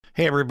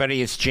Hey,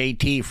 everybody, it's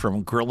JT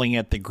from Grilling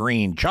at the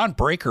Green. John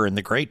Breaker and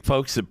the great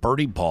folks at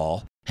Birdie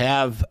Ball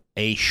have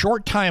a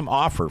short-time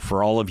offer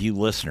for all of you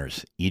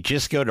listeners. You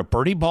just go to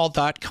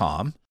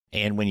birdieball.com,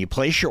 and when you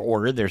place your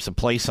order, there's a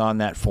place on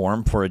that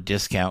form for a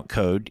discount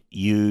code.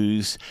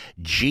 Use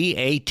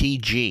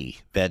GATG.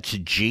 That's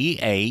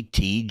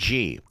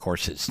GATG. Of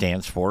course, it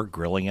stands for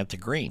Grilling at the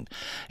Green.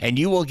 And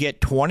you will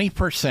get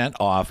 20%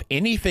 off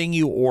anything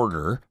you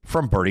order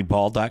from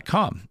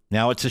birdieball.com.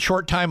 Now, it's a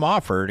short-time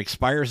offer. It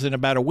expires in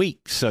about a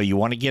week, so you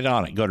want to get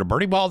on it. Go to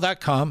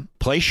birdieball.com,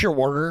 place your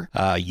order,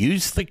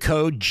 use the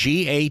code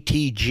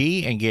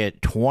GATG, and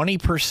get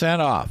 20%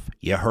 off.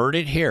 You heard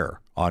it here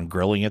on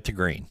Grilling at the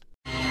Green.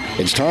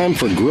 It's time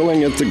for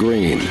Grilling at the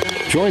Green.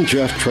 Join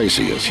Jeff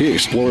Tracy as he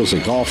explores the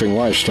golfing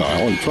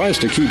lifestyle and tries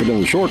to keep it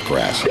in the short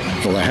grass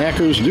for the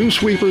hackers, dew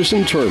sweepers,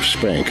 and turf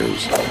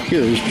spankers.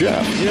 Here's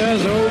Jeff.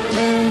 Just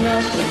open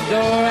up the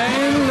door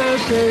and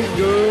let's take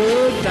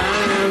good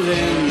times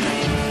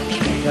in.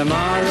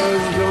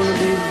 Tomorrow's gonna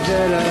be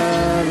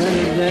better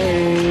than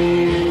today.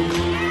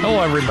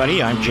 Hello,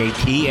 everybody. I'm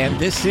JT, and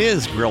this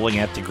is Grilling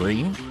at the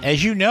Green.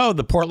 As you know,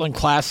 the Portland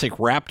Classic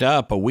wrapped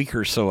up a week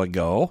or so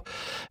ago,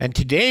 and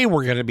today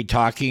we're going to be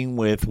talking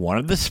with one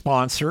of the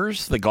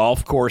sponsors, the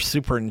golf course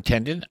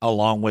superintendent,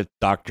 along with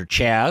Dr.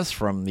 Chaz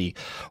from the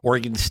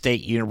Oregon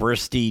State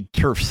University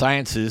Turf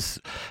Sciences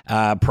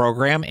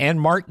program, and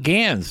Mark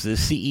Gans, the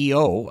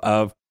CEO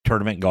of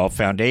Tournament Golf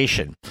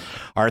Foundation.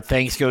 Our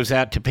thanks goes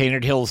out to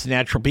Painted Hills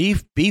Natural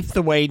Beef, beef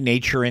the way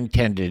nature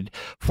intended,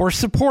 for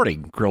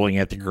supporting Grilling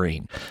at the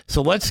Green.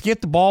 So let's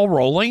get the ball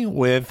rolling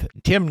with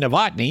Tim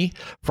Novotny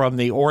from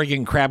the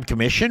Oregon Crab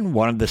Commission,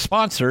 one of the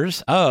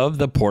sponsors of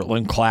the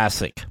Portland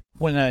Classic.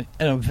 When an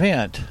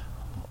event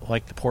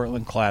like the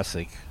Portland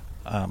Classic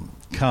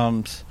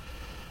comes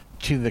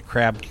to the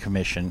Crab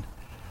Commission,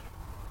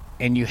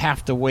 and you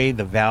have to weigh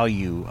the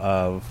value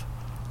of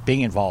being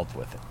involved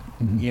with it.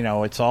 You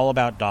know, it's all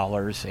about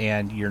dollars,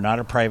 and you're not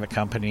a private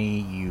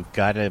company. You've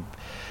got to,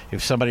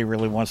 if somebody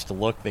really wants to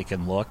look, they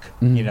can look,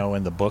 you know,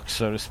 in the book,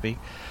 so to speak.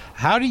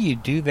 How do you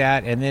do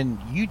that? And then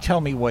you tell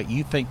me what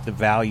you think the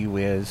value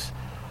is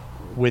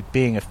with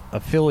being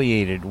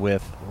affiliated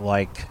with,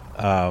 like,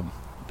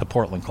 the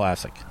Portland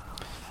Classic.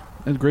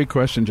 That's a great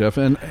question, Jeff.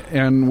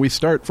 And we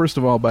start, first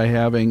of all, by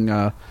having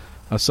a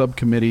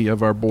subcommittee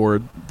of our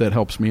board that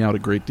helps me out a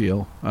great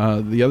deal.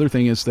 The other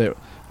thing is that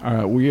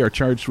we are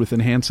charged with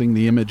enhancing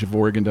the image of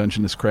Oregon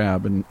Dungeness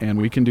crab, and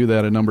we can do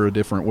that a number of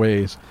different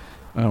ways.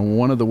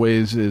 One of the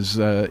ways is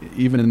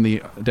even in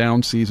the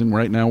down season,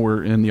 right now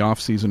we're in the off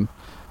season,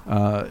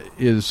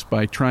 is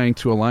by trying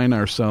to align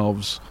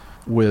ourselves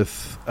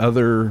with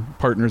other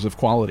partners of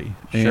quality.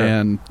 Sure.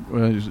 And,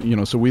 you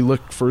know, so we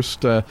look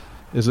first,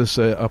 is this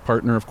a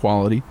partner of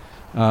quality?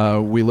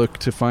 We look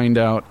to find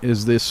out,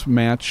 is this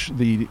match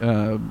the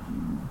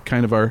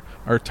kind of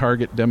our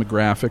target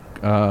demographic,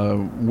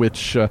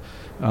 which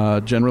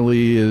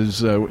generally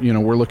is, you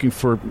know, we're looking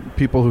for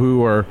people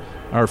who are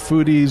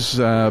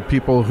foodies,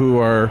 people who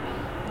are,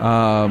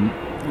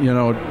 you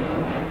know,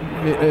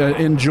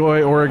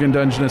 enjoy Oregon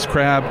Dungeness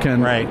crab,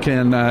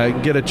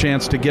 can get a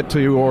chance to get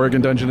to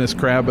Oregon Dungeness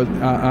crab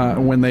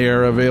when they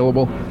are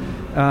available.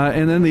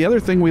 And then the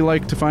other thing we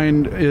like to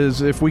find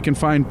is if we can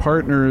find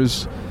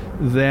partners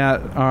that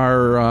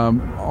are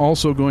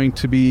also going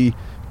to be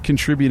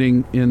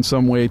contributing in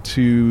some way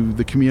to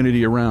the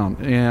community around.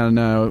 And,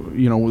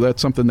 you know,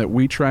 that's something that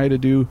we try to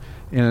do.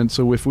 And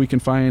so if we can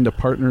find a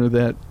partner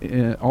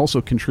that also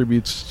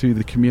contributes to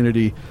the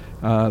community,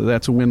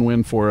 that's a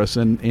win-win for us.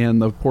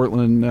 And the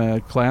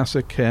Portland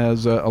Classic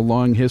has a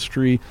long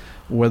history,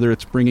 whether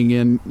it's bringing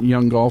in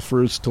young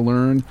golfers to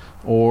learn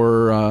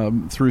or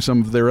through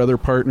some of their other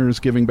partners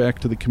giving back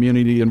to the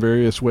community in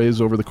various ways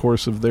over the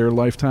course of their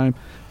lifetime.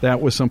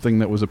 That was something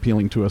that was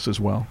appealing to us as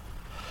well.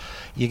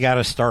 You got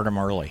to start them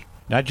early,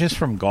 not just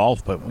from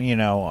golf, but, you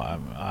know,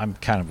 I'm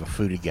kind of a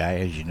foodie guy,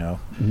 as you know,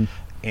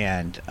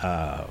 and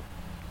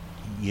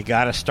you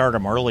got to start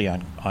them early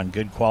on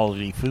good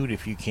quality food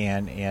if you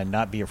can, and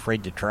not be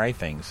afraid to try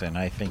things. And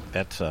I think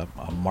that's a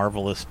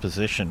marvelous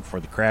position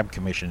for the Crab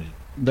Commission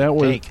to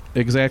take.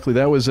 Exactly.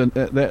 That was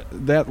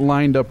that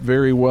lined up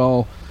very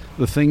well.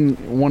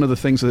 One of the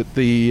things that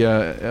the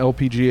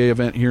LPGA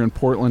event here in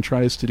Portland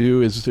tries to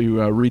do is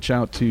to reach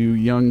out to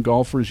young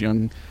golfers,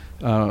 young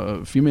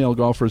female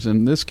golfers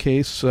in this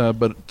case,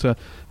 but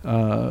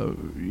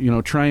you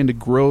know, trying to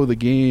grow the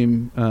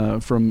game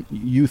from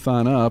youth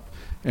on up,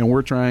 and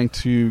we're trying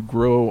to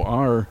grow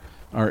our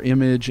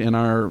image and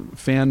our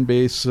fan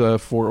base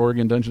for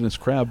Oregon Dungeness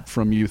crab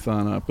from youth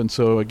on up. And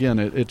so again,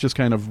 it just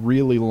kind of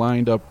really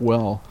lined up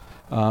well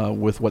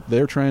with what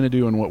they're trying to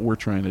do and what we're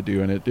trying to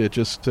do, and it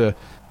just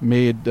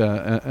made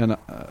an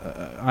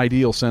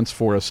ideal sense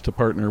for us to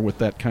partner with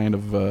that kind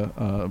of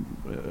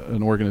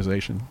an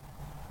organization.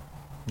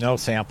 No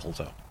samples,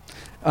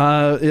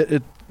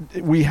 though.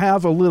 We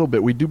have a little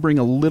bit. We do bring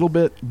a little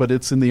bit, but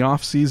it's in the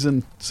off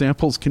season.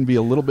 Samples can be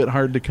a little bit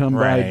hard to come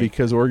by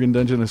because Oregon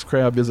Dungeness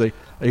crab is a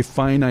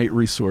finite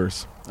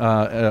resource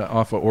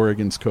off of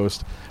Oregon's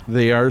coast.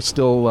 They are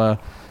still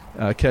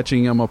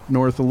catching them up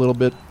north a little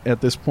bit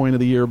at this point of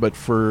the year. But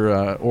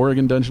for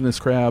Oregon Dungeness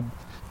crab,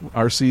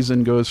 our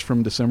season goes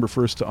from December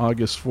 1st to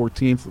August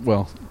 14th.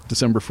 Well,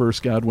 December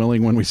 1st, God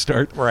willing, when we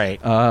start. Right.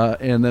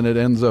 And then it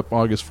ends up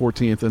August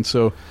 14th. And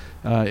so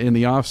in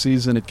the off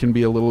season, it can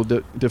be a little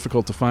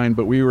difficult to find.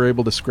 But we were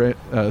able to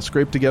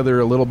scrape together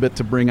a little bit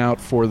to bring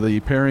out for the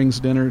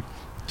pairings dinner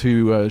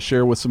to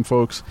share with some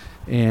folks.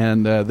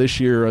 And this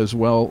year as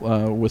well,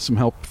 with some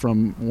help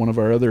from one of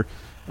our other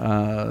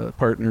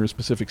partners,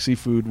 Pacific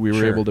Seafood, we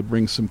were able to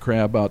bring some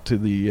crab out to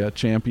the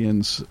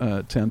Champions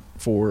tent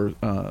for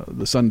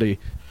the Sunday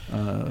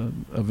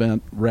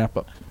event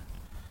wrap-up.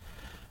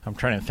 I'm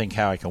trying to think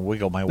how I can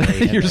wiggle my way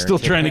in You're there. still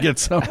trying to get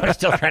some. I'm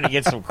still trying to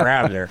get some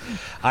crab there.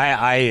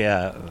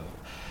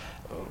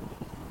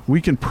 We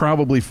can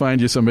probably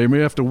find you somebody. We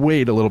have to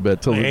wait a little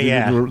bit till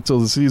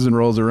the season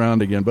rolls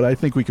around again, but I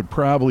think we could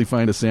probably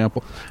find a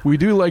sample. We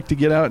do like to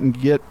get out and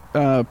get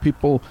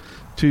people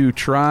to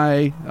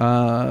try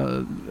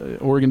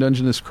Oregon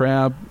Dungeness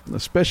crab,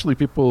 especially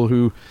people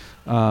who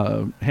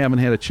haven't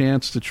had a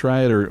chance to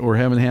try it or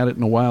haven't had it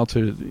in a while,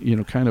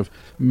 to kind of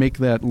make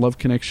that love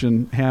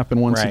connection happen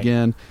once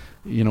again.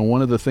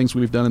 One of the things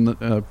we've done in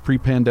the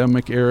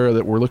pre-pandemic era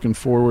that we're looking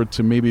forward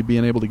to maybe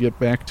being able to get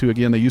back to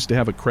again, they used to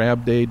have a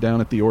crab day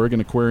down at the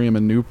Oregon Aquarium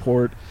in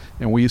Newport,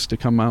 and we used to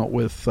come out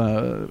with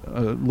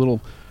a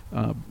little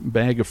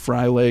bag of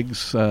fry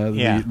legs,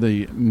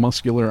 the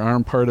muscular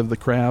arm part of the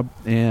crab,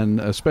 and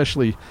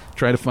especially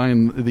try to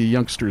find the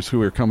youngsters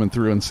who are coming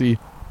through and see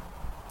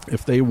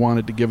if they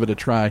wanted to give it a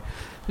try.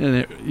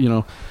 And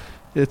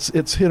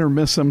it's hit or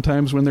miss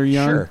sometimes when they're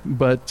young,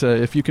 but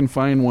if you can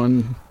find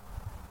one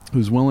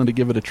who's willing to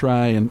give it a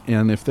try,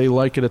 and if they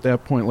like it at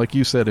that point, like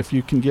you said, if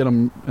you can get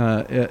them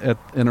at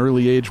an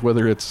early age,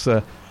 whether it's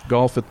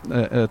golf at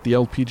the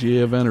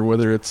LPGA event or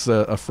whether it's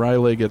a fry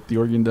leg at the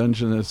Oregon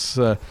Dungeness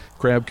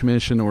Crab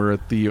Commission or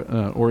at the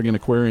Oregon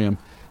Aquarium,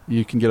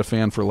 you can get a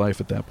fan for life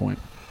at that point.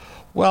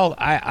 Well,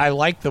 I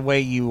like the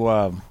way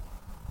you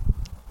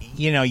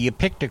you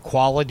picked a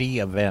quality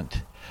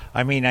event.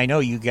 I mean, I know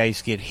you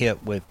guys get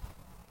hit with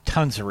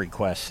tons of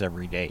requests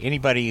every day.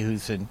 Anybody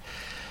who's in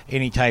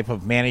any type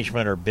of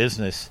management or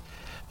business,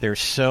 there's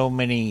so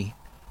many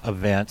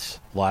events,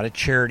 a lot of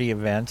charity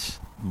events.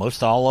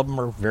 Most all of them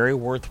are very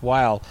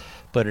worthwhile,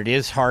 but it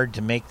is hard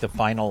to make the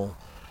final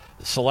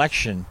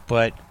selection.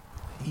 But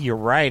you're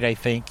right, I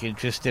think,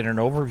 just in an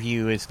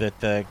overview, is that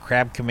the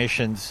Crab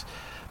Commission's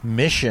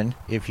mission,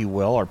 if you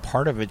will, or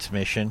part of its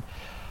mission,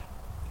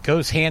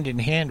 goes hand in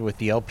hand with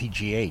the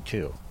LPGA,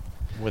 too,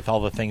 with all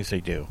the things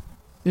they do.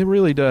 It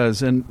really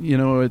does. And,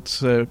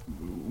 it's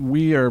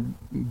we are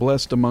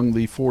blessed among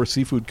the 4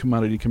 seafood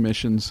commodity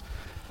commissions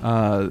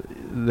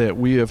that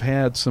we have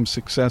had some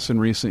success in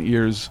recent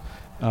years.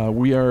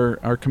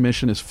 Our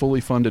commission is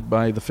fully funded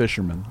by the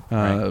fishermen.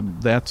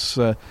 That's,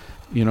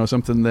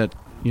 something that,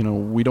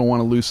 we don't want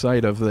to lose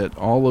sight of, that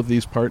all of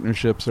these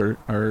partnerships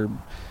are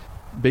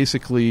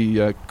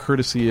basically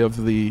courtesy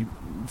of the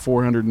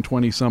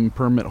 420-some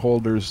permit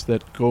holders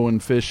that go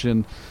and fish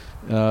in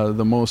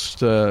the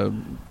most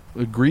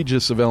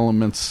egregious of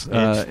elements.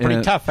 It's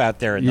pretty tough out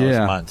there in those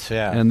months,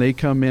 and they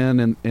come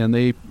in and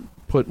they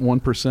put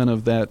 1%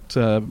 of that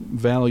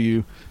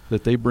value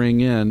that they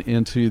bring in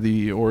into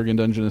the Oregon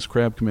Dungeness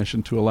Crab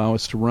Commission to allow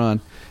us to run,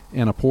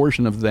 and a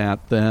portion of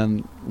that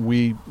then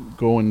we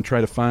go and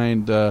try to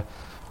find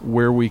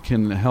where we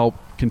can help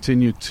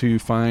continue to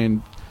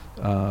find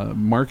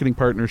marketing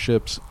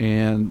partnerships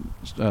and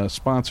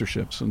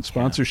sponsorships. And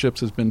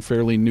sponsorships has been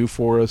fairly new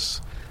for us,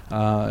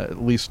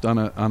 at least on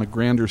a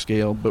grander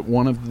scale. But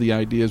one of the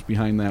ideas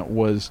behind that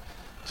was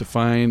to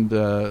find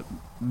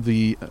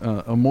the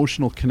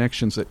emotional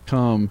connections that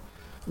come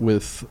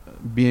with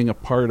being a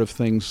part of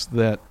things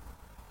that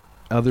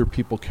other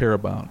people care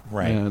about.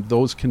 And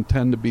those can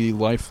tend to be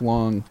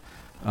lifelong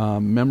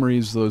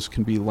memories. Those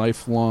can be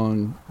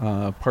lifelong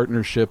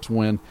partnerships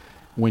when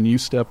you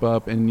step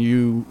up and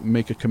you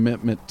make a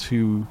commitment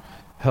to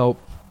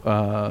help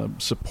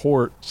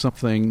support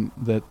something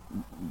that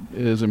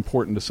is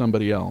important to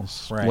somebody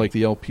else, like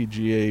the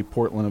LPGA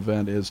Portland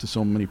event is to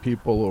so many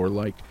people, or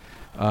like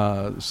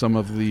some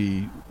of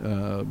the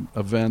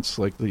events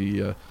like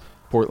the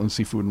Portland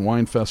Seafood and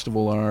Wine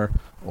Festival are,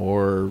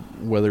 or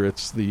whether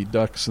it's the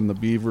Ducks and the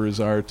Beavers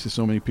are to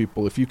so many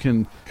people. If you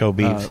can go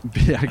Beavs,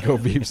 go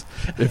Beavs.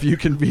 If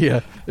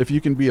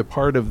you can be a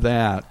part of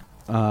that,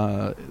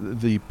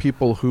 the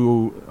people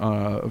who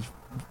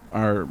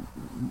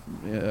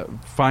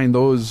find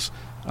those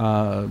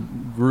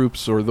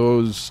groups or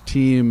those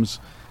teams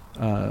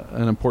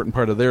an important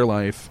part of their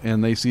life,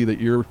 and they see that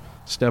you're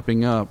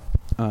stepping up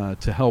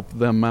to help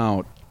them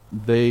out,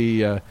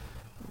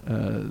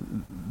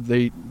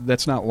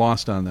 that's not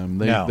lost on them.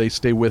 They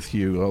stay with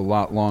you a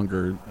lot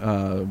longer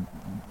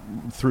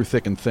through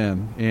thick and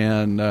thin.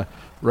 And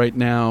right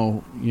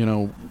now,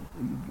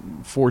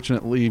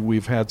 fortunately,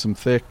 we've had some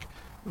thick,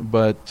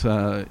 but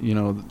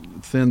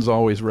thin's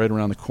always right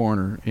around the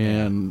corner,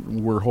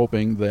 and we're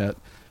hoping that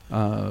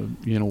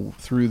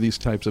through these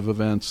types of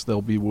events,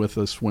 they'll be with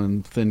us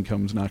when thin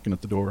comes knocking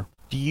at the door.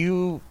 Do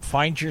you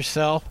find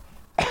yourself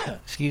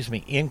excuse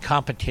me, in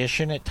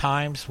competition at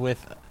times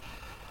with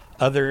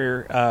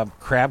other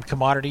crab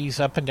commodities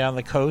up and down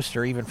the coast,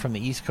 or even from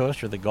the East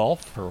Coast or the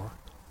Gulf? Or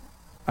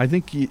I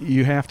think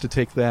you have to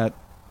take that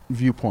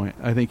viewpoint.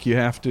 I think you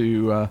have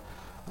to.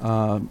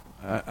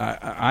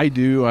 I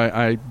do.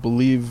 I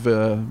believe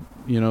the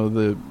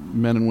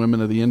men and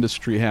women of the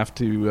industry have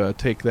to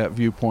take that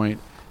viewpoint.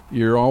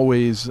 You're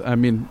always. I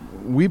mean,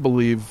 we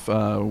believe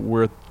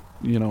we're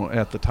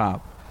at the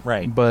top.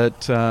 Right.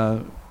 But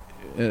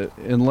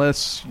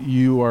unless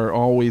you are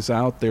always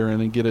out there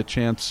and get a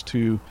chance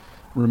to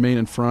remain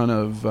in front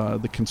of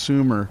the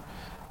consumer,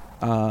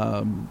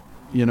 what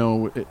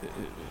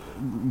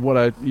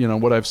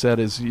I've said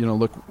is,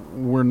 look,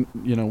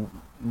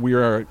 we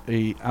are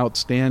a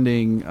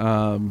outstanding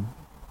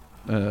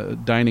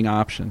dining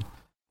option.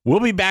 We'll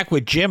be back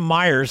with Jim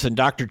Myers and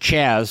Dr.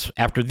 Chaz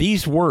after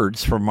these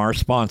words from our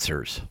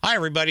sponsors. Hi,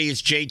 everybody.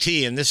 It's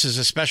JT, and this is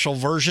a special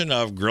version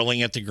of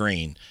Grilling at the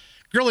Green.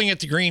 Grilling at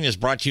the Green is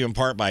brought to you in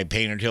part by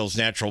Painted Hills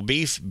Natural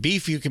Beef.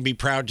 Beef you can be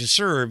proud to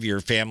serve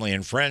your family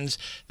and friends.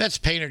 That's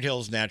Painted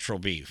Hills Natural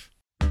Beef.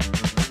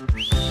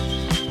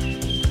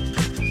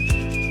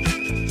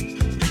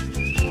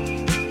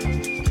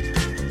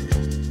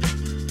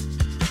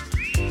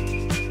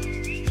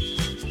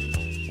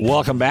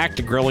 Welcome back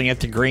to Grilling at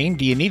the Green.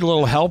 Do you need a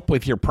little help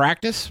with your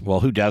practice? Well,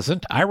 who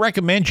doesn't? I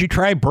recommend you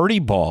try Birdie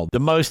Ball, the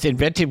most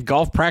inventive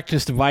golf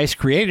practice device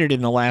created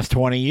in the last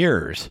 20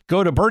 years.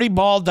 Go to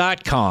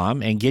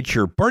birdieball.com and get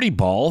your birdie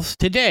balls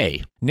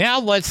today. Now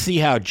let's see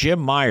how Jim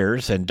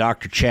Myers and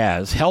Dr.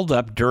 Chaz held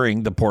up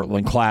during the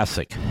Portland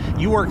Classic.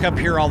 You work up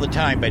here all the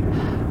time,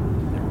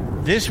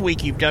 but this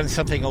week you've done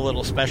something a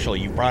little special.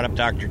 You brought up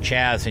Dr.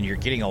 Chaz, and you're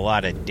getting a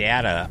lot of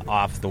data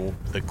off the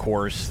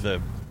course, the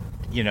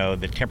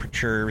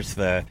temperatures,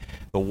 the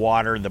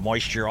water, the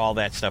moisture, all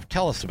that stuff.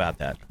 Tell us about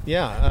that.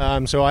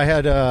 Yeah, so I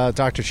had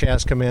Dr.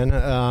 Chaz come in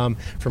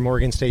from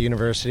Oregon State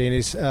University, and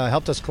he's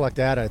helped us collect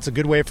data. It's a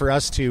good way for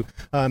us to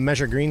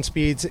measure green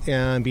speeds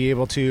and be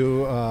able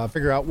to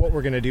figure out what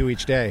we're going to do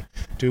each day.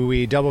 Do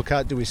we double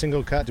cut? Do we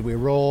single cut? Do we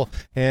roll?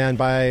 And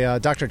by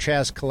Dr.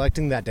 Chaz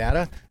collecting that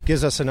data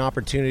gives us an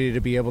opportunity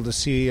to be able to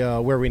see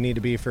where we need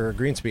to be for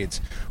green speeds.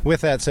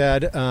 With that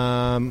said,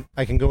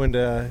 I can go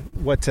into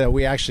what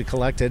we actually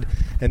collected,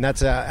 and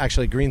that's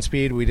actually green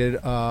speed. We did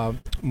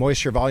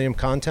moisture volume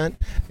content,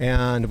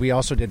 and we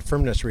also did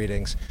firmness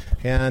readings.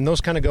 And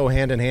those kind of go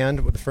hand in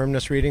hand with the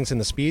firmness readings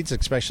and the speeds,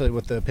 especially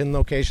with the pin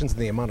locations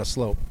and the amount of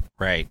slope.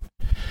 Right.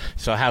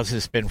 So how's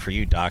this been for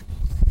you, Doc?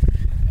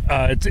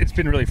 It's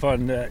been really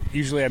fun.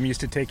 Usually I'm used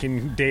to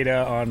taking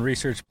data on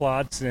research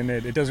plots, and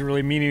it doesn't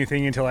really mean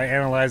anything until I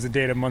analyze the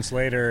data months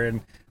later.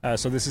 And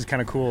so this is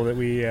kind of cool that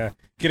we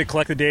get to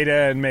collect the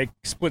data and make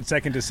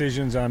split-second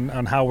decisions on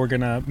how we're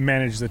going to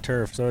manage the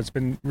turf. So it's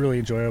been really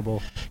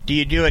enjoyable. Do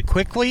you do it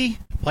quickly,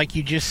 like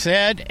you just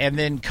said, and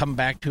then come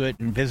back to it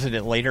and visit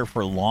it later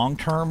for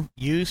long-term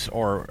use?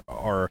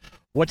 Or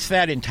what's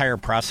that entire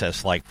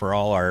process like for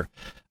all our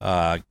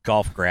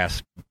golf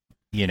grass,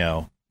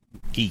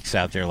 geeks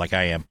out there like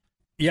I am?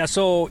 Yeah,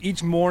 so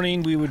each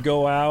morning we would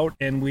go out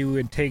and we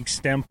would take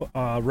stemp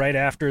right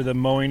after the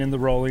mowing and the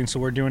rolling. So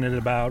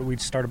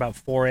we'd start about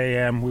 4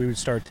 a.m. We would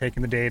start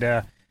taking the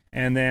data.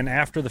 And then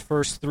after the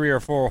first 3 or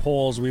 4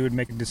 holes, we would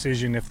make a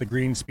decision if the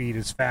green speed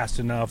is fast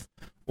enough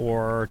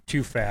or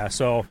too fast.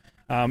 So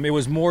it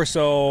was more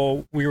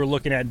so we were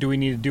looking at, do we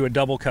need to do a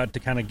double cut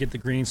to kind of get the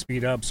green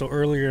speed up? So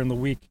earlier in the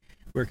week,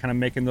 we were kind of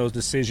making those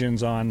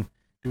decisions on,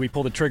 do we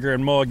pull the trigger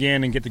and mow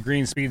again and get the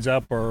green speeds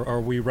up, or are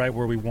we right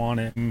where we want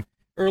it? And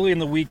early in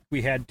the week,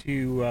 we had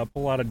to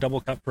pull out a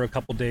double cut for a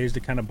couple days to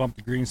kind of bump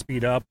the green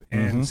speed up.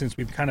 And since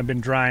we've kind of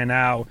been drying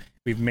out,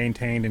 we've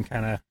maintained and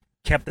kind of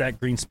kept that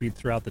green speed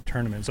throughout the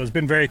tournament. So it's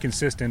been very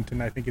consistent,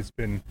 and I think it's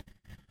been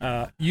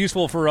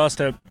useful for us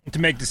to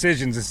make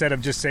decisions instead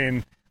of just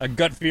saying a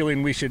gut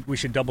feeling we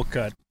should double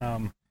cut.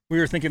 We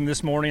were thinking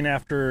this morning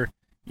after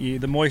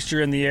the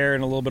moisture in the air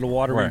and a little bit of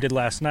water we did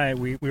last night,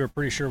 we were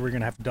pretty sure we were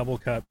going to have to double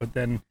cut. But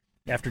then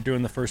after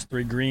doing the first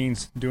 3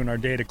 greens, doing our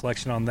data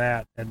collection on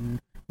that, and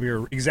we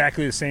were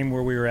exactly the same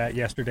where we were at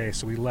yesterday,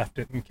 so we left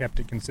it and kept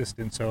it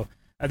consistent. So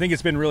I think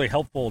it's been really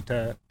helpful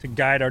to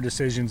guide our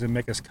decisions and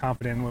make us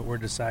confident in what we're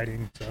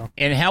deciding. So.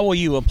 And how will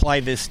you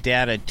apply this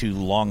data to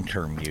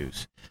long-term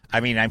use?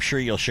 I mean, I'm sure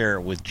you'll share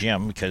it with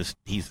Jim because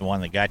he's the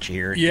one that got you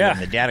here doing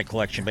the data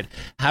collection, but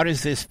how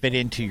does this fit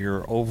into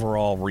your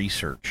overall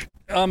research?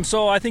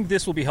 So I think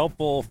this will be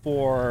helpful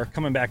for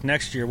coming back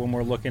next year when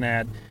we're looking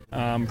at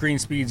green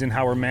speeds and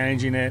how we're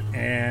managing it.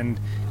 And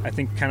I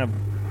think kind of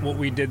what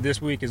we did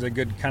this week is a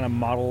good kind of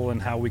model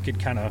and how we could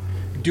kind of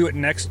do it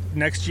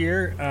next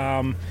year.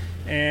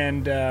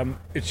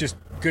 It's just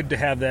good to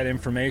have that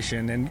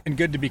information and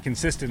good to be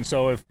consistent.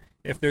 So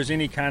if there's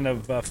any kind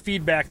of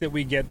feedback that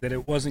we get that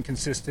it wasn't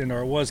consistent or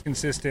it was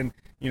consistent,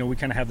 we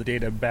kind of have the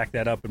data to back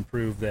that up and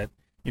prove that,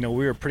 we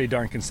were pretty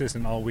darn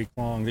consistent all week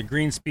long. The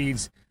green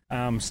speeds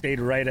stayed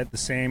right at the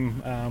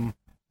same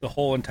the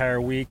whole entire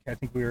week. I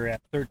think we were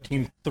at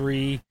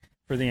 13.3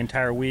 for the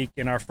entire week,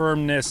 and our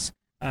firmness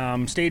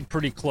stayed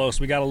pretty close.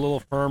 We got a little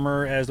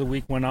firmer as the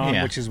week went on,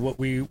 Yeah. which is what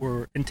we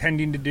were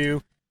intending to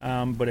do.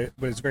 But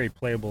it's very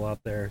playable out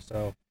there.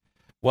 So,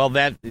 Well,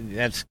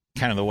 that's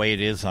kind of the way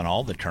it is on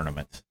all the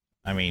tournaments.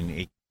 I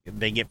mean,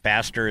 they get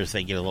faster as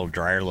they get a little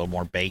drier, a little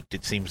more baked,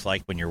 it seems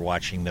like, when you're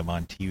watching them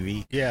on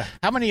TV. yeah.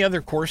 How many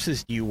other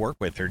courses do you work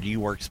with, or do you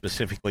work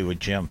specifically with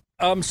Jim?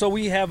 So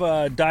we have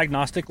a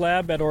diagnostic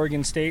lab at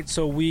Oregon State.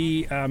 So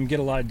we get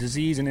a lot of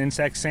disease and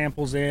insect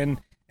samples in,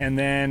 and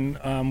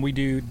then we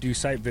do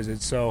site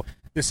visits. So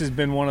this has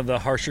been one of the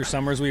harsher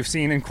summers we've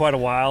seen in quite a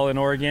while in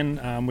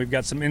Oregon. We've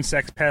got some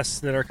insect pests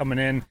that are coming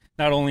in,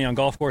 not only on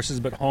golf courses,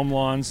 but home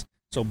lawns.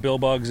 So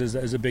billbugs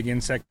is a big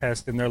insect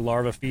pest, and their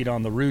larvae feed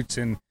on the roots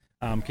and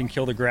can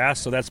kill the grass.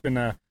 So that's been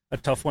a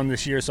tough one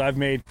this year. So I've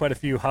made quite a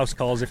few house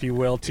calls, if you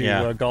will,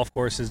 to golf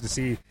courses to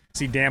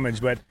see damage.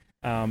 But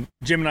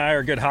Jim and I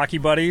are good hockey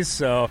buddies,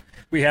 so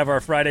we have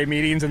our Friday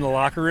meetings in the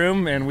locker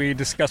room, and we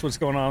discuss what's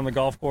going on the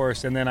golf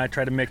course, and then I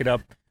try to make it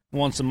up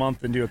once a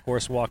month and do a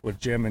course walk with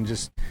Jim and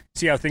just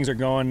see how things are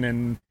going.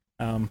 And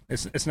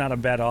it's not a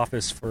bad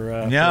office for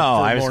I was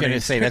going to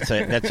mornings. say that's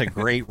a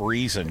great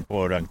reason,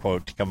 quote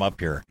unquote, to come up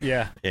here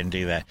Yeah. and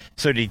do that.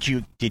 So did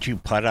you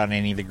putt on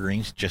any of the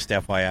greens? Just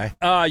FYI.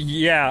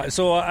 Yeah.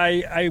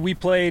 So we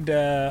played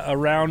a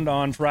round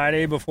on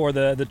Friday before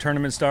the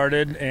tournament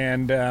started,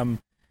 and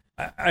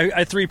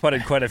I three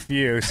putted quite a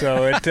few.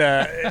 So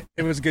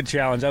it was a good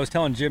challenge. I was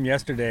telling Jim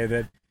yesterday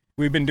that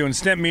we've been doing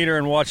stent meter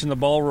and watching the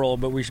ball roll,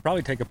 but we should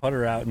probably take a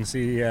putter out and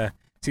see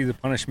the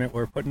punishment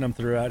we're putting them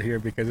through out here,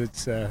 because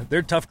it's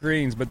they're tough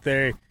greens, but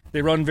they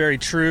run very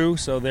true,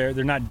 so they're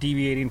not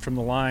deviating from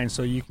the line.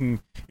 So you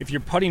can, if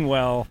you're putting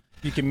well,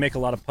 you can make a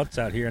lot of putts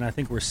out here, and I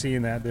think we're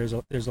seeing that. There's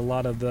a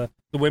lot of the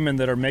women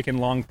that are making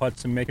long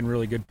putts and making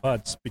really good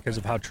putts because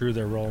of how true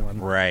they're rolling.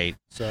 Right.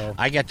 So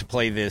I got to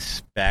play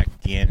this back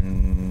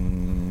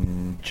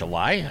in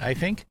July, I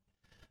think,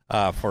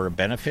 for a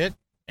benefit.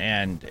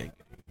 And,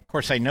 of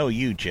course, I know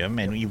you, Jim,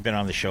 and you've been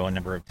on the show a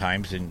number of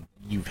times, and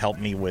you've helped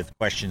me with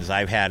questions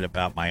I've had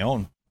about my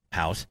own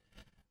house.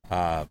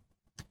 But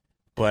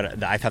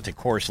I thought the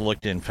course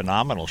looked in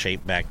phenomenal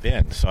shape back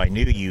then, so I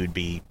knew you'd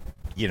be,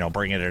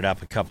 bringing it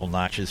up a couple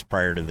notches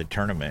prior to the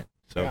tournament.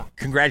 So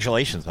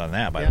congratulations on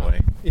that, by the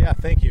way. Yeah,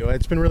 thank you.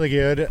 It's been really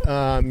good.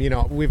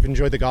 We've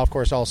enjoyed the golf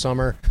course all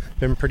summer.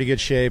 Been in pretty good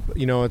shape.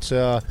 It's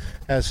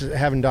as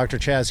having Dr.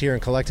 Chaz here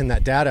and collecting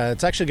that data,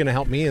 it's actually going to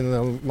help me in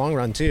the long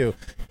run too.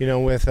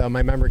 With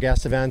my member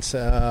guest events,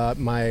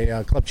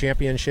 my club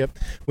championship,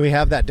 we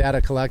have that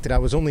data collected. I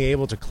was only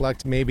able to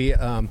collect maybe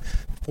 4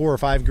 or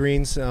 5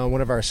 greens.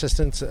 One of our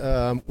assistants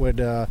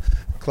would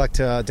collect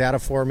data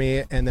for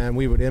me, and then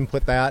we would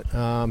input that.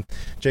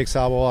 Jake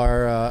Sobel,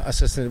 our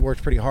assistant,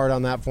 worked pretty hard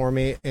on that for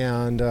me,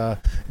 and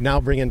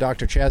now bringing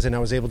Dr. Chaz in, I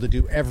was able to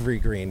do every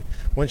green.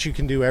 Once you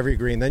can do every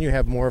green, then you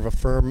have more of a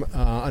firm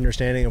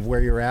understanding of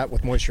where you're at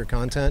with moisture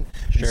content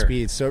and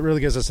speed. So it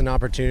really gives us an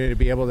opportunity to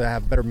be able to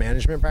have better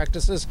management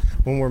practices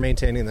when we're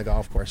maintaining the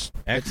golf course.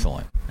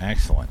 Excellent.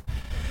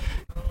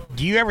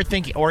 Do you ever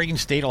think Oregon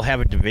State will have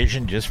a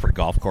division just for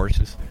golf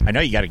courses? I know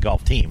you got a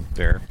golf team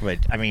there, but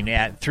I mean,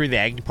 through the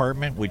ag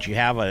department, would you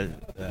have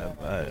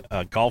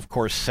a golf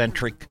course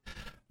centric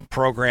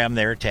program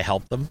there to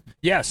help them?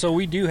 Yeah, so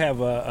we do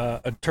have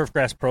a turf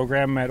grass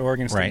program at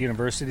Oregon State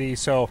University.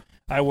 So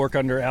I work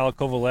under Alec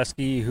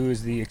Kovaleski, who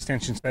is the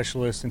extension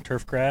specialist in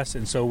turf grass,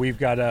 and so we've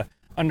got a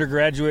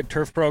undergraduate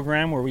turf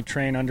program where we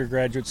train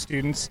undergraduate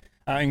students,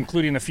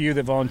 including a few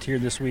that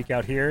volunteered this week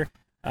out here.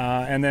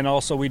 And then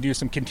also we do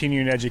some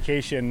continuing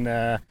education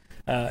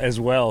as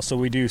well. So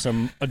we do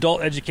some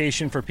adult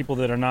education for people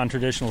that are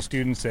non-traditional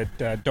students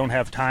that don't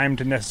have time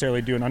to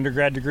necessarily do an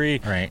undergrad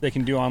degree. Right. They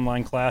can do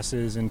online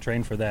classes and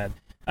train for that.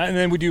 And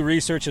then we do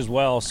research as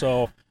well.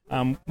 So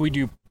we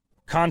do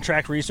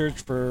contract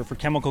research for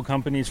chemical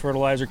companies,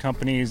 fertilizer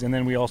companies, and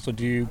then we also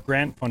do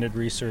grant-funded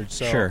research.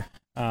 So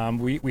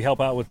we help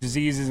out with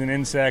diseases and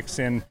insects,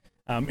 and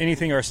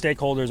anything our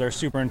stakeholders, our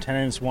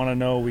superintendents want to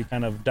know, we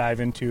kind of dive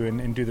into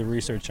and do the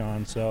research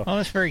on. So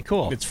that's very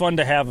cool. It's fun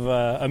to have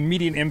a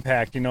immediate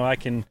impact. I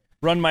can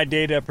run my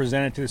data,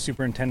 present it to the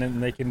superintendent,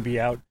 and they can be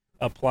out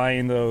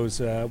applying those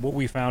what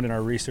we found in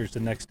our research the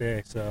next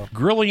day. So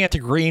Grilling at the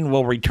Green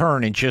will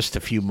return in just a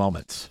few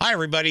moments. Hi,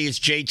 everybody. It's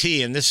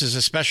JT, and this is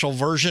a special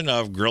version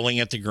of Grilling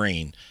at the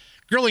Green.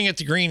 Grilling at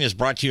the Green is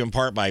brought to you in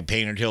part by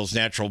Painted Hills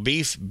Natural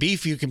Beef.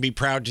 Beef you can be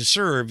proud to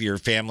serve your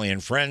family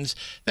and friends.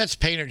 That's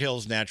Painted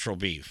Hills Natural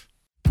Beef.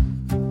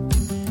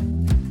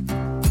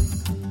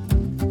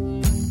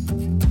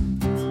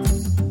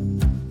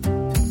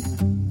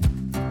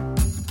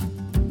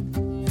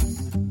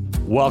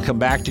 Welcome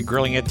back to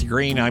Grilling at the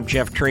Green. I'm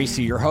Jeff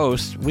Tracy, your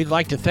host. We'd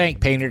like to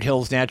thank Painted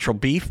Hills Natural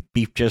Beef,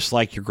 beef just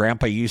like your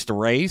grandpa used to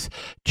raise.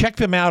 Check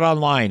them out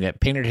online at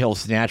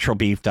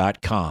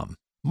paintedhillsnaturalbeef.com.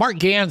 Mark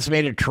Gans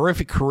made a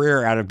terrific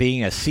career out of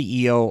being a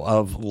CEO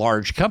of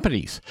large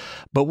companies.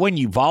 But when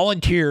you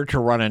volunteer to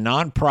run a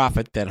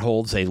nonprofit that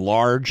holds a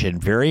large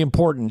and very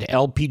important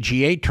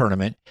LPGA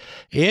tournament,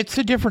 it's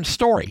a different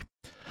story.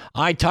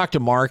 I talked to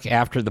Mark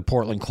after the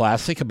Portland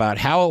Classic about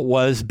how it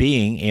was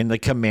being in the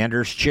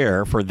commander's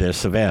chair for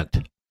this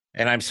event.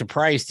 And I'm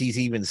surprised he's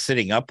even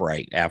sitting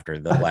upright after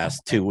the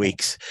last 2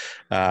 weeks.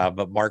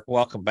 But Mark,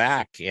 welcome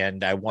back.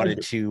 And I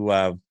wanted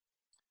to,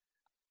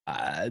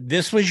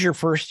 this was your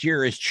first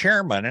year as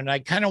chairman, and I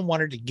kind of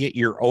wanted to get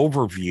your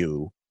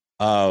overview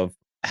of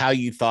how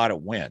you thought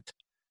it went.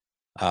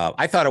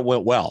 I thought it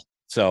went well.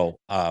 So,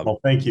 well,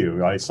 thank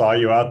you. I saw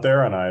you out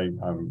there, and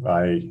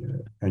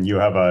and you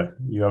have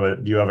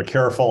a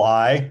careful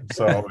eye.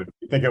 So if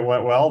you think it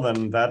went well,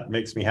 then that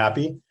makes me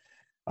happy.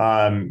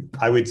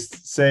 I would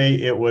say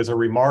it was a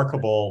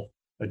remarkable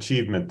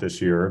achievement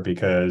this year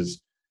because,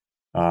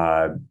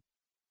 for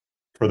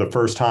the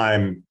first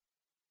time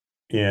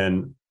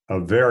in a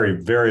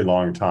very, very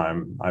long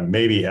time,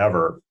 maybe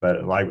ever,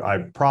 but I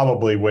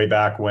probably way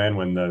back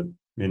in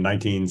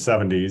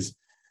 1970s.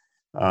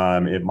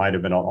 It might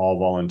have been an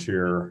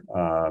all-volunteer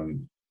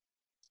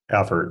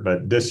effort,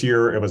 but this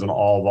year it was an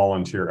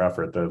all-volunteer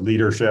effort. The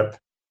leadership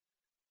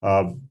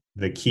of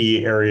the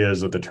key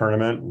areas of the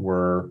tournament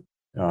were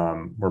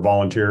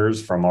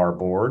volunteers from our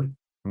board.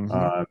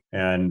 Mm-hmm.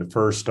 And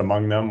first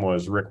among them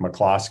was Rick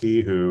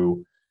McCloskey,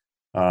 who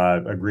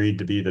agreed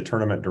to be the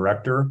tournament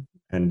director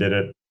and did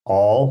it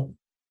all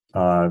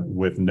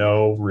with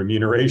no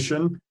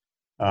remuneration.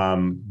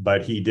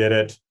 But he did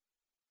it.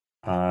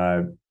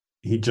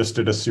 He just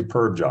did a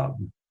superb job.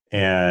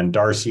 And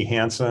Darcy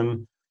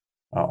Hansen,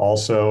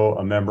 also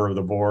a member of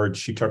the board,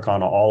 she took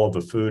on all of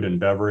the food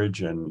and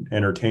beverage and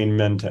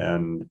entertainment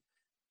and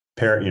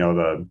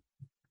the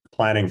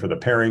planning for the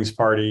pairings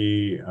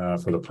party,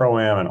 for the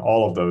Pro-Am and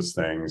all of those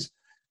things,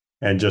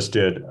 and just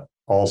did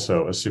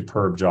also a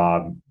superb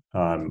job,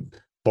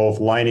 both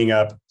lining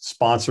up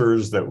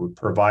sponsors that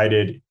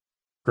provided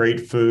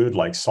great food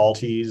like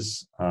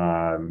Salties,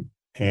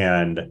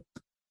 and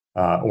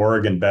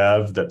Oregon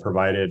Bev that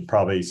provided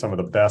probably some of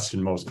the best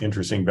and most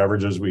interesting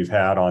beverages we've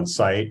had on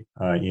site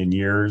in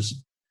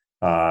years.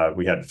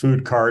 We had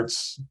food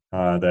carts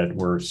that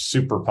were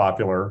super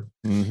popular.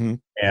 Mm-hmm.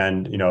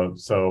 And,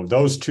 so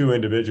those two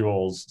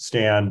individuals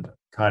stand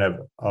kind of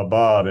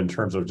above in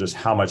terms of just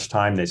how much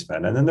time they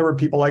spend. And then there were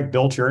people like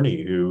Bill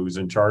Tierney, who's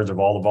in charge of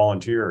all the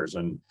volunteers.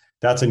 And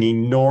that's an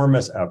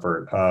enormous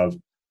effort of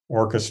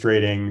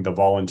orchestrating the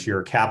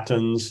volunteer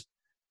captains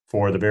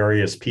for the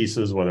various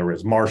pieces, whether it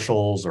was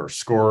marshals or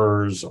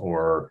scorers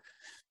or,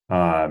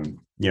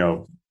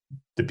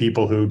 the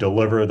people who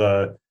deliver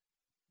the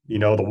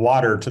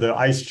water to the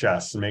ice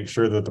chests and make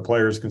sure that the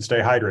players can stay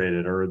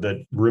hydrated, or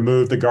that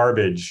remove the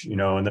garbage,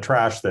 and the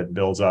trash that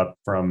builds up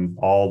from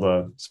all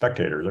the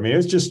spectators. I mean,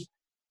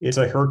 it's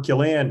a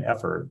Herculean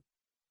effort.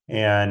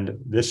 And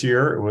this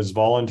year it was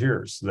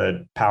volunteers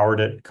that powered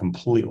it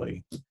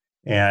completely.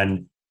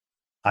 And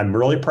I'm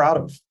really proud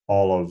of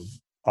all of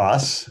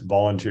us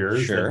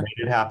volunteers that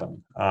made it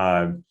happen.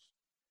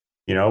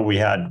 We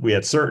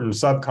had certain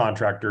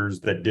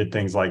subcontractors that did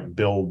things like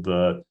build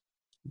the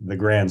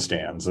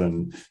grandstands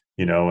and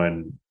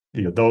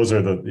those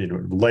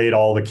are laid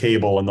all the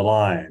cable and the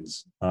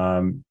lines.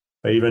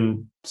 But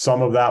even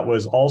some of that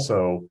was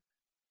also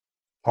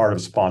part of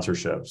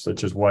sponsorships,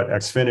 such as what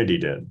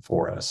Xfinity did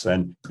for us.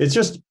 And it's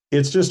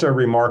just a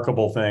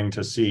remarkable thing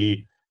to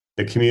see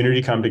the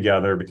community come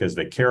together because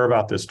they care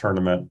about this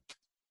tournament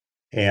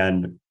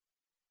and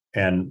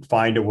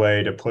find a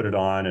way to put it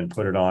on in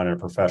a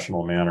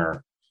professional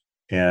manner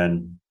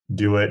and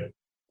do it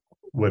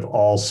with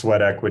all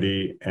sweat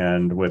equity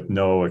and with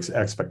no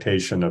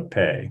expectation of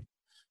pay.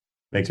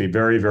 Makes me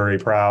very, very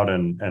proud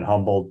and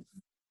humbled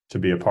to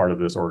be a part of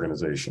this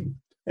organization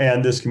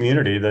and this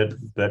community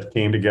that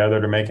came together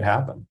to make it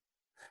happen.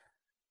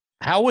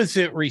 How was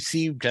it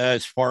received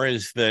as far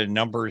as the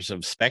numbers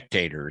of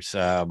spectators?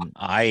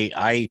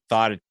 I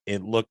thought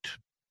it looked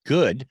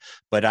good,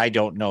 but I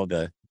don't know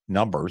the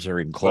numbers or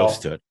even close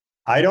to it.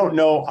 I don't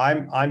know.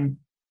 I'm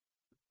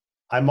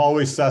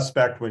always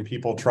suspect when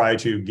people try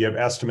to give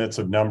estimates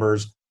of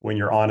numbers when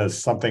you're on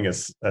something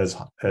as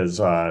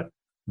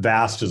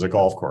vast as a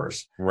golf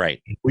course. Right.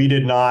 We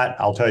did not.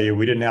 I'll tell you,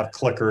 we didn't have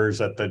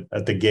clickers at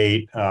the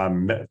gate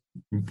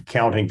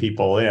counting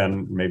people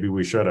in. Maybe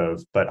we should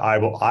have. But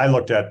I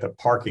looked at the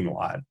parking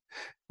lot,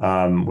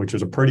 which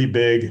was a pretty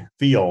big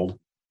field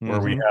where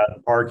we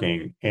had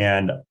parking.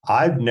 And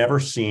I've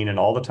never seen, in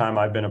all the time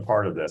I've been a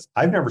part of this,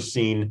 I've never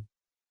seen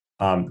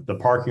the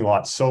parking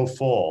lot so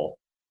full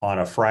on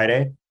a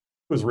Friday. It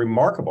was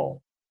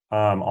remarkable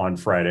on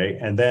Friday.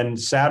 And then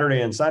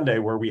Saturday and Sunday,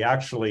 where we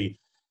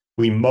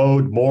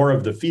mowed more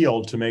of the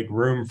field to make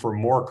room for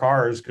more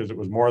cars because it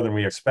was more than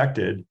we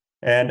expected.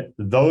 And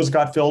those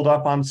got filled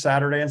up on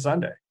Saturday and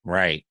Sunday.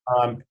 Right.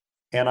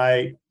 And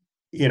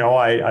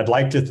I'd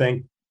like to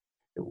think,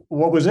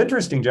 what was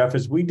interesting, Jeff,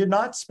 is we did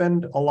not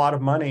spend a lot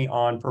of money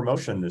on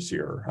promotion this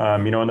year.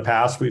 In the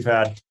past we've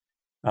had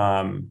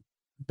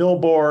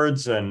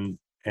billboards and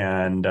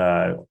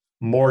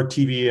more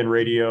TV and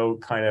radio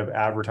kind of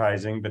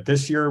advertising, but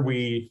this year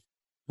we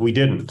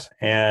didn't,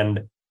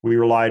 and we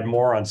relied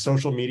more on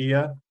social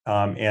media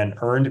and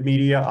earned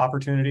media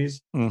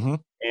opportunities. Mm-hmm.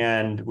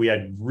 and we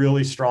had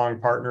really strong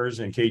partners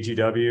in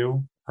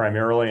KGW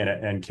primarily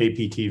and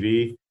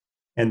KPTV,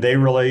 and they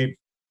really,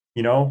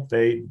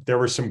 there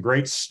were some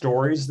great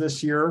stories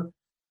this year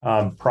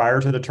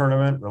prior to the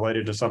tournament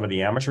related to some of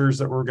the amateurs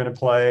that were going to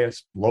play,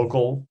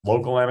 local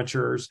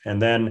amateurs,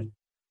 and then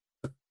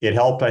it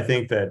helped, I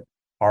think, that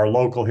our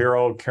local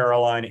hero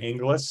Caroline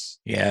Inglis,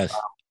 Yes,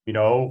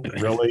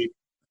 really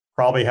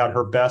probably had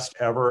her best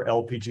ever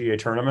LPGA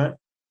tournament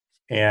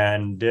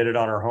and did it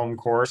on her home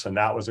course. And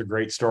that was a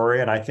great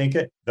story. And I think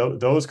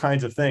those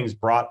kinds of things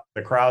brought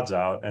the crowds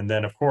out. And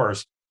then, of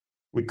course,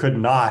 we could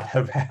not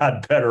have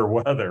had better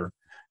weather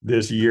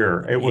this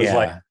year. It was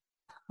like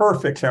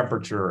perfect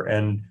temperature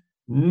and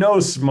no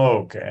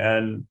smoke.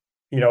 And,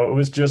 it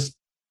was just,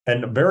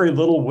 and very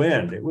little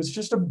wind. It was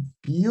just a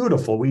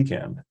beautiful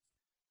weekend.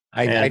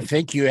 I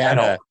think you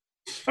had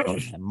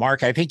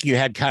Mark, I think you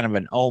had kind of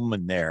an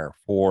omen there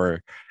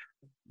for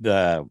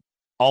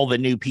all the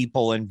new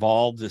people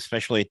involved,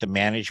 especially at the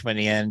management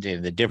end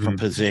and the different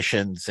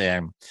positions.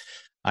 And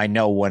I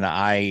know when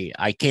I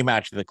came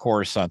out to the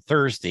course on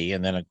Thursday,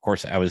 and then of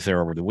course I was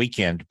there over the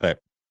weekend, but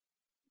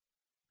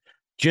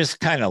just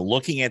kind of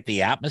looking at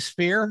the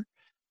atmosphere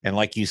and,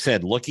 like you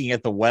said, looking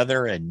at the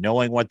weather and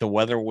knowing what the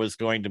weather was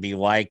going to be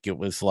like, it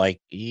was like,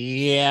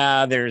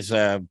 there's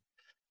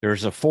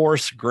a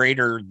force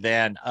greater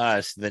than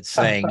us that's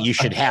saying you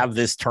should have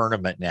this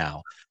tournament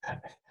now.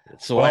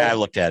 That's the way I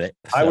looked at it.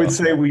 So. I would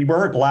say we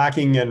weren't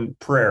lacking in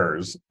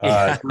prayers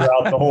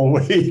throughout the whole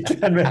week.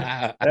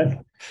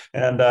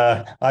 and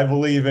I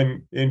believe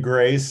in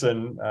grace,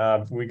 and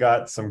we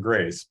got some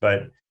grace.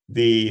 But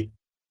the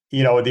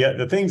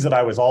things that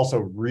I was also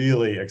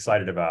really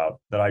excited about,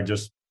 that I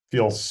just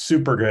feel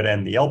super good,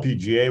 and the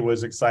LPGA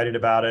was excited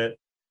about it,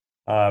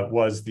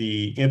 was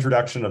the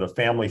introduction of the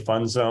Family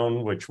Fun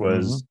Zone, which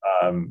was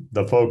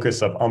the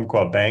focus of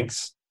Umpqua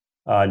Bank's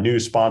new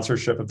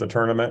sponsorship of the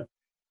tournament.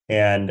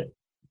 And,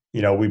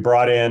 we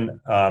brought in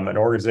an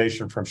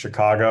organization from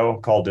Chicago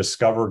called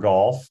Discover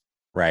Golf.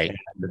 Right.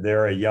 And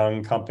they're a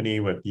young company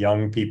with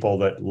young people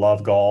that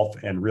love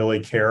golf and really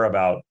care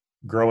about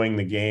growing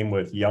the game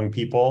with young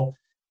people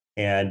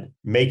and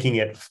making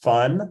it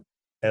fun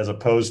as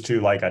opposed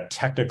to like a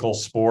technical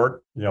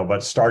sport,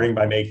 but starting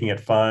by making it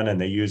fun. And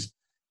they use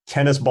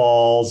tennis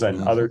balls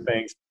and other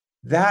things.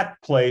 That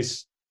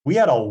place, we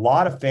had a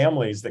lot of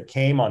families that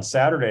came on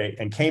Saturday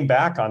and came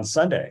back on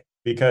Sunday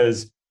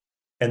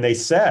and they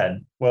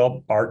said,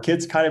 well, our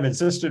kids kind of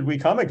insisted we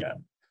come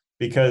again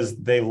because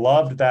they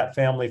loved that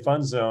Family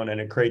Fun Zone,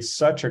 and it creates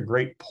such a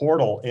great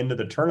portal into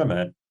the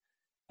tournament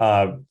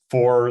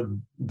for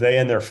they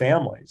and their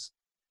families.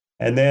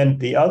 And then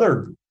the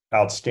other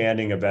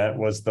outstanding event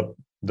was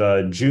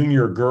the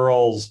junior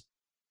girls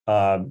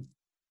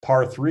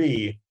par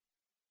 3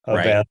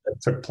 event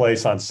that took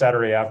place on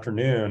Saturday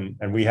afternoon.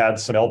 And we had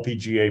some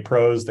LPGA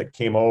pros that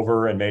came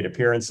over and made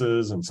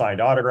appearances and signed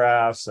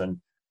autographs.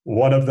 And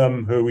one of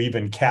them who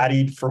even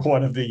caddied for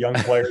one of the young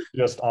players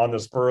just on the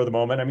spur of the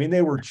moment. I mean,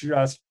 they were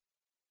just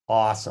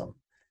awesome.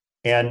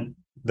 And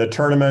the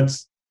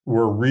tournaments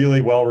were really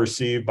well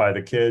received by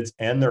the kids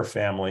and their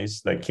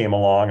families that came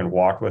along and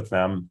walked with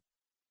them.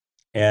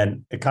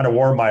 And it kind of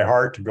warmed my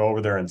heart to go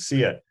over there and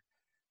see it.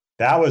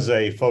 That was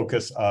a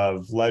focus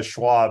of Les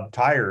Schwab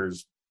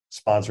Tires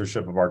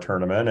sponsorship of our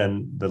tournament,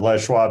 and the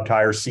Les Schwab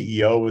Tire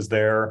CEO was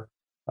there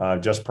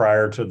just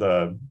prior to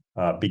the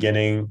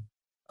beginning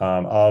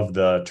of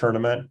the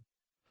tournament.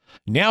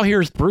 Now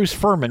here's Bruce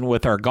Furman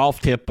with our golf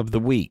tip of the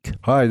week.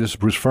 Hi, this is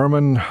Bruce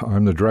Furman.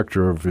 I'm the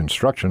director of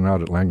instruction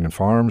out at Langdon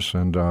Farms,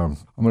 and I'm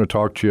going to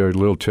talk to you a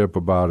little tip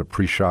about a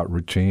pre-shot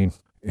routine.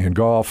 In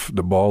golf,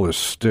 the ball is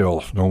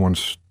still. No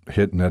one's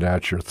hitting it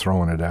at you or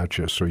throwing it at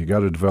you, so you got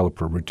to develop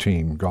a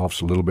routine.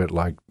 Golf's a little bit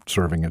like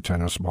serving a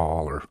tennis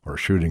ball or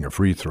shooting a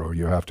free throw.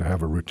 You have to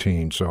have a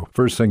routine. So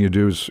first thing you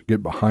do is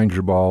get behind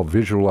your ball,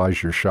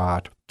 visualize your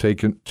shot,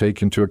 take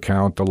into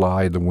account the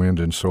lie, the wind,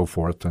 and so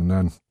forth, and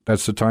then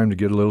that's the time to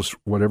get a little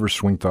whatever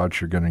swing thoughts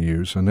you're going to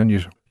use. And then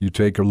you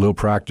take a little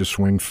practice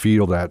swing,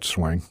 feel that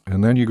swing,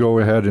 and then you go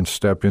ahead and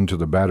step into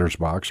the batter's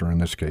box, or in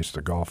this case,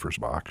 the golfer's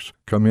box.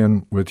 Come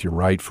in with your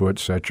right foot,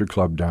 set your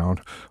club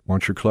down.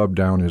 Once your club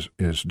down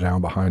is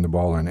down behind the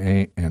ball and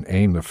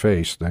aim the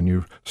face, then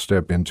you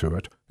step into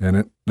it.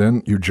 And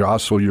then you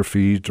jostle your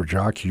feet or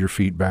jockey your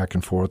feet back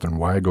and forth and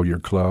waggle your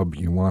club.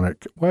 You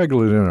want to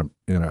waggle it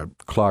in a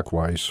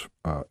clockwise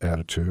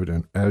attitude.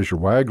 And as you're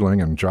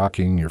waggling and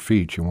jockeying your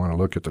feet, you want to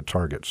look at the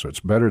target. So it's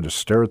better to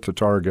stare at the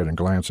target and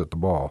glance at the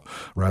ball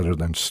rather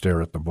than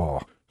stare at the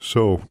ball.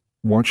 So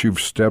once you've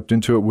stepped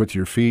into it with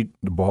your feet,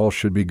 the ball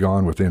should be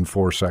gone within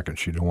 4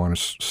 seconds. You don't want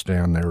to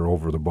stand there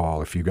over the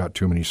ball. If you got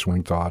too many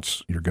swing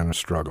thoughts, you're going to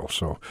struggle.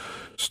 So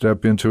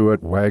step into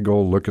it,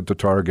 waggle, look at the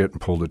target,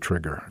 and pull the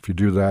trigger. If you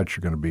do that,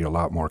 you're going to be a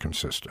lot more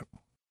consistent.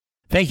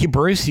 Thank you,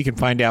 Bruce. You can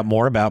find out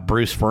more about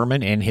Bruce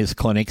Furman and his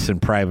clinics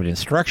and private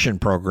instruction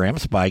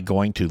programs by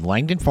going to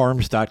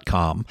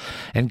langdonfarms.com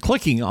and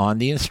clicking on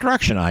the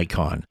instruction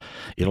icon.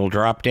 It'll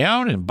drop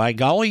down, and by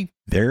golly,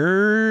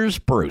 there's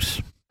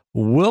Bruce.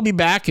 We'll be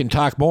back and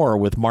talk more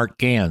with Mark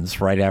Gans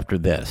right after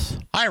this.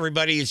 Hi,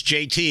 everybody. It's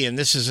JT, and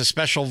this is a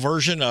special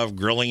version of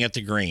Grilling at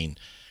the Green.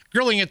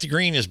 Grilling at the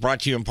Green is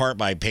brought to you in part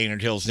by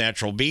Painted Hills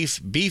Natural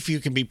Beef. Beef you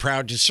can be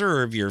proud to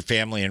serve your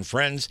family and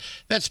friends.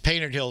 That's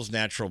Painted Hills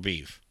Natural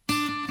Beef.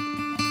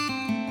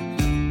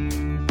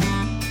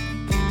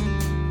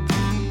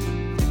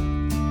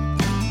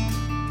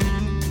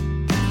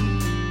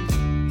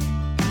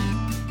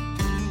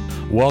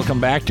 Welcome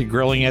back to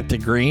Grilling at the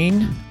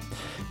Green.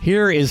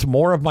 Here is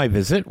more of my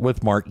visit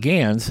with Mark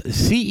Gans,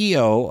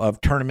 CEO of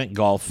Tournament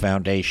Golf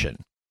Foundation.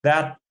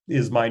 That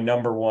is my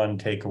number one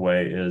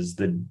takeaway, is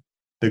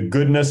the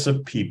goodness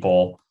of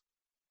people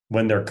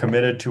when they're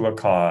committed to a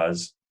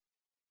cause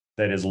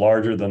that is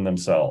larger than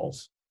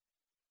themselves.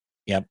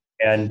 Yep.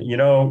 And you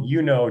know,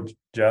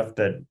 Jeff,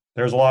 that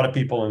there's a lot of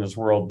people in this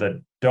world that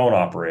don't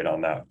operate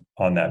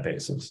on that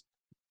basis.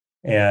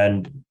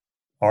 And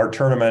our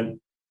tournament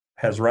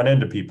has run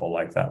into people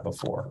like that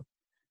before.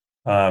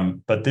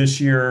 But this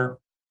year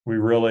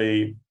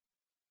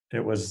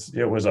it was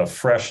a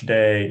fresh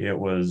day.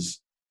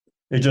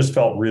 It just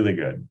felt really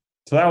good.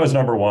 So that was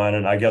number one.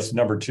 And I guess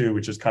number two,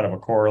 which is kind of a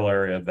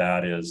corollary of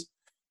that, is,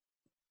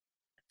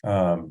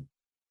 putting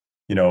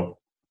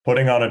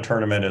on a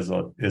tournament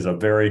is a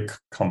very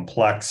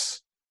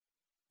complex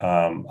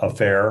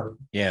affair.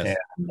 Yes.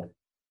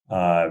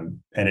 And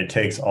it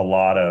takes a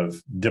lot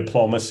of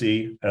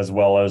diplomacy as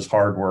well as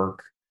hard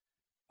work,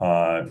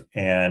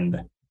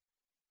 and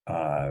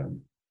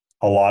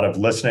a lot of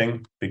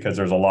listening, because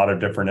there's a lot of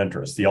different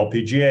interests. The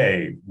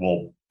LPGA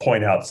will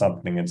point out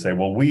something and say,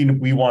 well,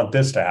 we want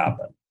this to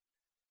happen.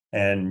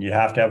 And you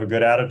have to have a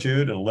good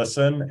attitude and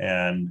listen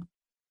and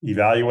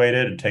evaluate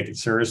it and take it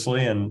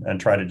seriously and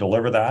try to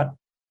deliver that.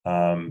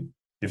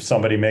 If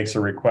somebody makes a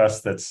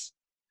request that's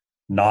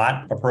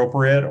not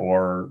appropriate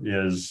or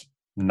is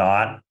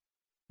not,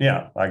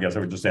 I guess I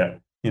would just say,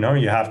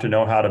 you have to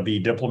know how to be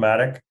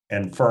diplomatic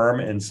and firm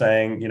in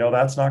saying,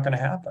 that's not going to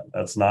happen.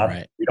 That's not,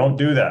 right. We don't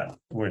do that.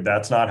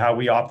 That's not how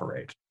we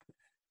operate.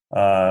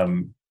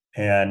 And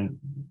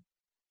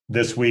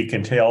this week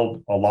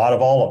entailed a lot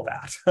of all of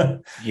that.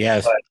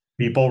 Yes. But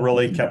people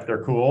really kept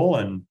their cool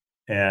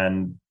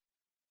and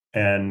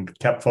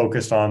kept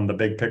focused on the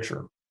big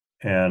picture.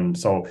 And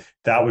so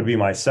that would be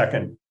my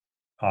second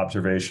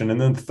observation. And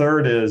then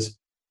third is,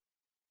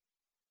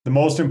 the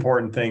most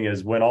important thing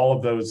is, when all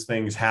of those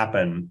things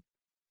happen,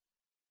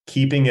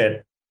 keeping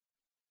it,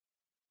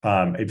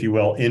 if you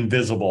will,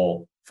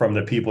 invisible from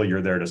the people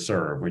you're there to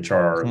serve, which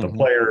are the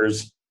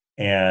players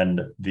and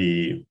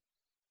the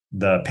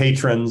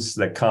patrons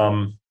that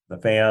come, the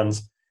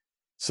fans,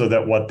 so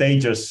that what they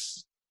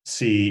just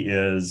see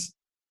is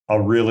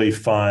a really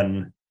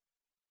fun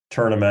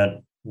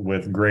tournament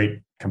with great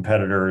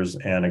competitors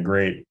and a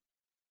great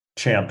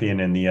champion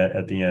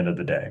at the end of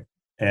the day.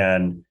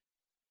 And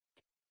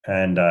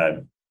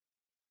I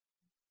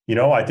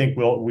think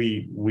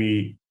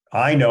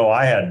I know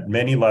I had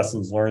many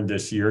lessons learned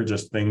this year,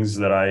 just things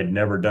that I had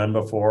never done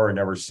before or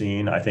never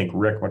seen. I think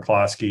Rick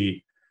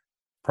McCloskey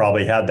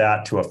probably had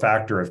that to a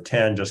factor of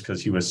 10, just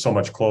because he was so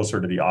much closer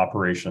to the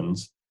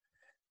operations.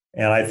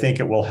 And I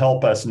think it will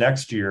help us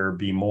next year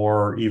be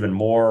even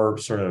more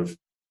sort of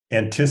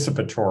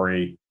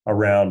anticipatory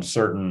around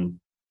certain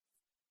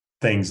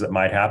things that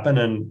might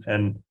happen,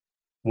 and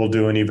we'll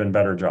do an even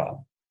better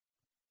job.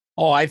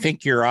 Oh, I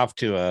think you're off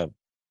to a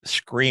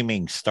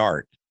screaming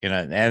start,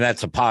 and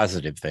that's a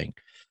positive thing.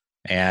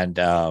 And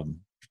there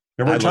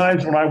were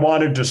times when I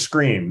wanted to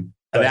scream.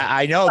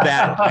 I know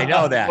that.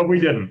 But we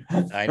didn't.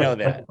 I know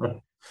that.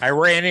 I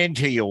ran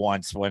into you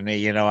once when,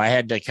 I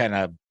had to kind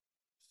of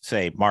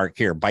say, Mark,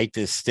 here, bite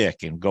this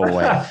stick and go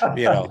away.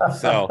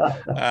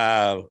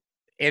 So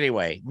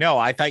anyway, no,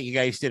 I thought you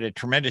guys did a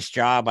tremendous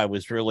job. I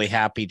was really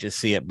happy to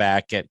see it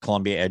back at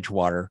Columbia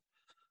Edgewater.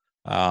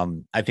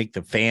 I think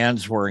the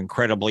fans were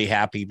incredibly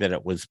happy that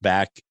it was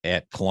back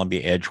at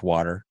Columbia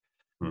Edgewater.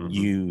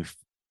 Mm-hmm.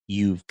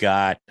 You've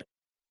got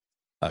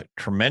a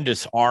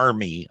tremendous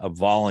army of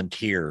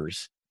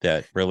volunteers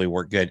that really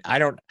work good. I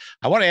want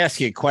to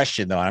ask you a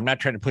question, though. I'm not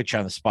trying to put you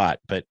on the spot,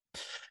 but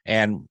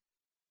there's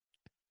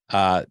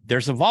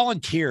a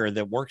volunteer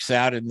that works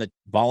out in the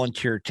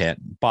volunteer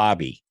tent,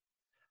 Bobby.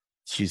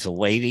 She's a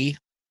lady.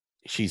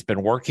 She's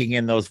been working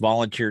in those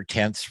volunteer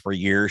tents for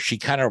years. She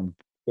kind of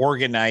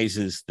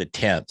organizes the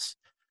tents.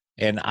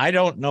 And I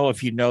don't know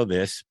if you know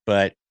this,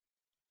 but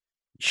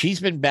she's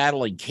been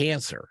battling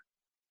cancer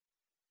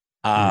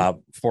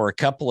for a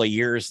couple of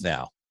years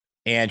now.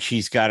 And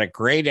she's got a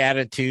great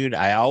attitude.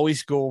 I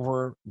always go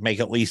over, make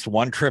at least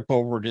one trip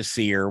over to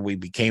see her. We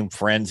became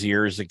friends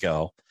years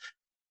ago.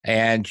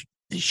 And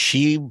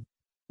she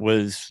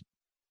was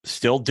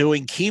still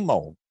doing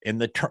chemo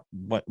in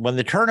when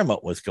the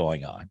tournament was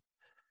going on.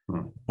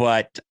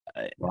 But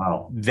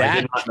wow, I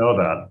did not know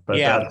that. But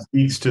that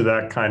speaks to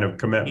that kind of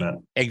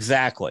commitment.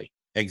 Exactly.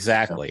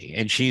 Yeah.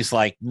 And she's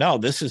like, no,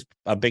 this is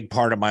a big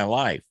part of my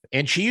life.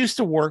 And she used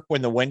to work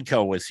when the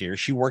Winco was here.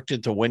 She worked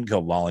at the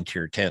Winco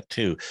volunteer tent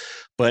too.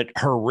 But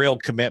her real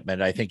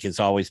commitment, I think, has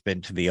always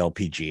been to the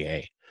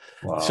LPGA.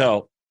 Wow.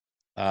 So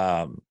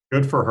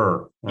Good for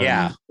her. And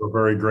Yeah. we're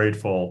very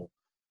grateful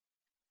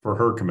for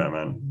her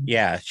commitment.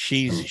 Yeah,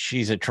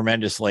 she's a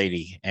tremendous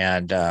lady,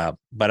 and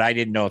but I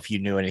didn't know if you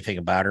knew anything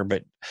about her,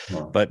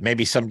 but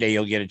maybe someday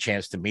you'll get a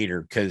chance to meet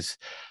her, because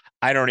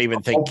I don't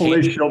even think.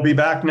 Hopefully she'll be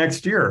back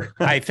next year.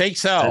 I think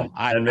so.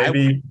 and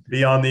maybe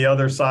be on the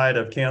other side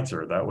of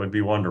cancer. That would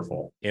be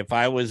wonderful. If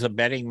I was a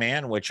betting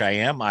man, which I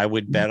am, I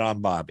would bet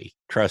on Bobby.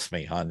 Trust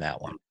me on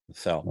that one.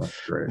 So,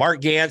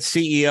 Mark Gantz,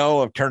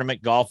 CEO of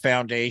Tournament Golf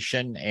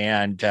Foundation,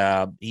 and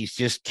he's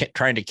just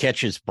trying to catch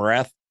his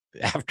breath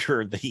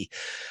after the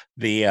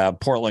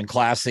Portland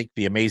Classic,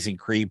 the Amazing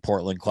Creed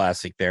Portland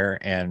Classic there.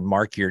 And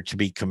Mark, you're to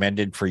be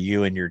commended for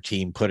you and your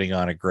team putting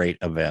on a great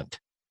event.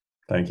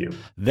 Thank you.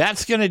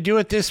 That's going to do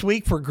it this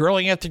week for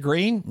Grilling at the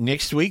Green.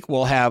 Next week,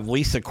 we'll have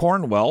Lisa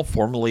Cornwell,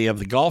 formerly of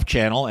the Golf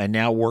Channel and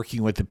now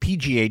working with the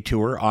PGA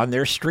Tour, on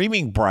their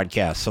streaming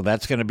broadcast. So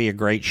that's going to be a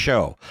great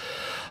show.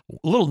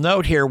 Little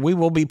note here, we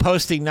will be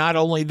posting not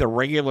only the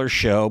regular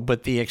show,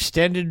 but the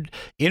extended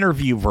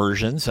interview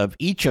versions of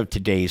each of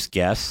today's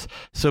guests.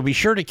 So be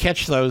sure to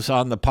catch those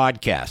on the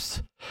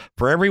podcast.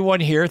 For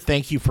everyone here,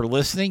 thank you for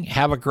listening.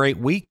 Have a great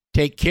week.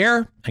 Take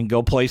care and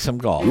go play some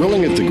golf.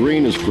 Grilling at the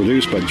Green is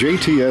produced by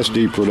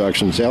JTSD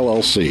Productions,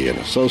 LLC, in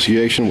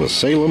association with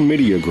Salem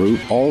Media Group,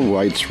 all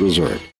rights reserved.